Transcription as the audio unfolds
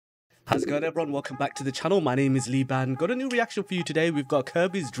How's it going, everyone? Welcome back to the channel. My name is Liban. Got a new reaction for you today. We've got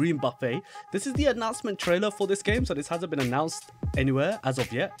Kirby's Dream Buffet. This is the announcement trailer for this game, so this hasn't been announced anywhere as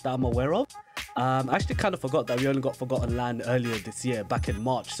of yet that I'm aware of. I actually kind of forgot that we only got Forgotten Land earlier this year, back in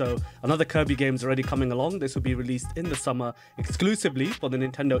March. So another Kirby game is already coming along. This will be released in the summer exclusively for the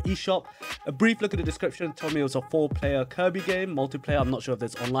Nintendo eShop. A brief look at the description told me it was a 4-player Kirby game, multiplayer. I'm not sure if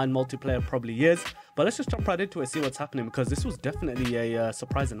there's online multiplayer, probably is. But let's just jump right into it, see what's happening, because this was definitely a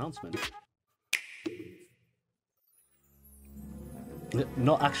surprise announcement.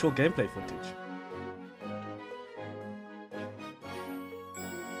 Not actual gameplay footage.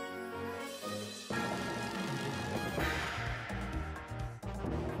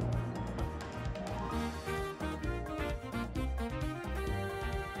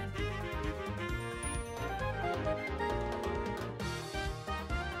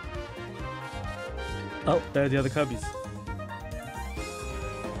 Oh, there are the other Kirbys.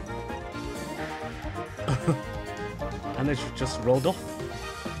 And they just rolled off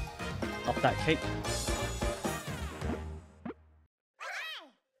up that cake.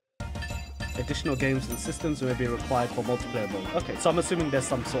 Additional games and systems may be required for multiplayer mode. Okay, so I'm assuming there's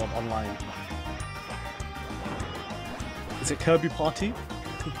some sort of online. Is it Kirby Party?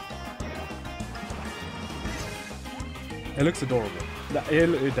 It looks adorable.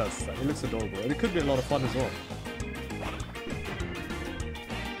 It does. It looks adorable. And it could be a lot of fun as well.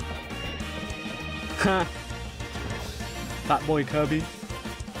 Ha! Fat Boy Kirby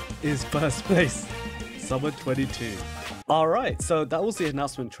is first place. Summer 22. Alright, so that was the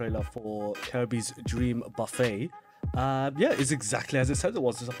announcement trailer for Kirby's Dream Buffet. Yeah, it's exactly as it said it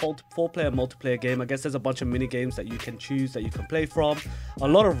was. It's a 4-player multiplayer game. I guess there's a bunch of mini games that you can choose, that you can play from. A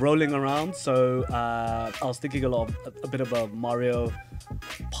lot of rolling around. So I was thinking a bit of a Mario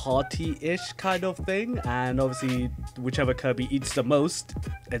Party-ish kind of thing. And obviously, whichever Kirby eats the most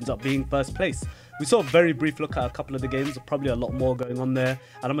ends up being first place. We saw a very brief look at a couple of the games, probably a lot more going on there.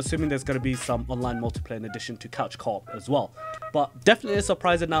 And I'm assuming there's going to be some online multiplayer in addition to couch co-op as well. But definitely a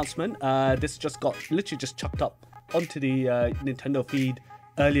surprise announcement. This just got literally just chucked up onto the Nintendo feed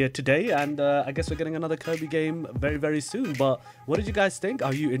earlier today, and I guess we're getting another Kirby game very, very soon. But what did you guys think?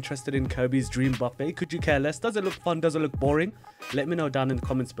 Are you interested in Kirby's Dream Buffet? Could you care less? Does it look fun? Does it look boring? Let me know down in the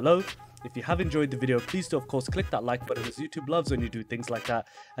comments below. If you have enjoyed the video, please do of course click that like button, as YouTube loves when you do things like that,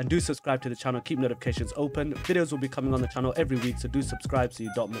 and do subscribe to the channel. Keep notifications open. Videos will be coming on the channel every week, so do subscribe so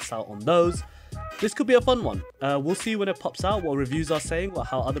you don't miss out on those. This could be a fun one. We'll see when it pops out what reviews are saying,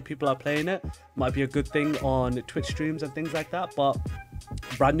 how other people are playing it. Might be a good thing on Twitch streams and things like that. But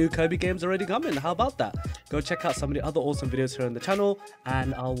brand new Kirby games already coming. How about that? Go check out some of the other awesome videos here on the channel,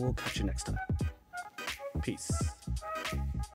 and I will catch you next time. Peace.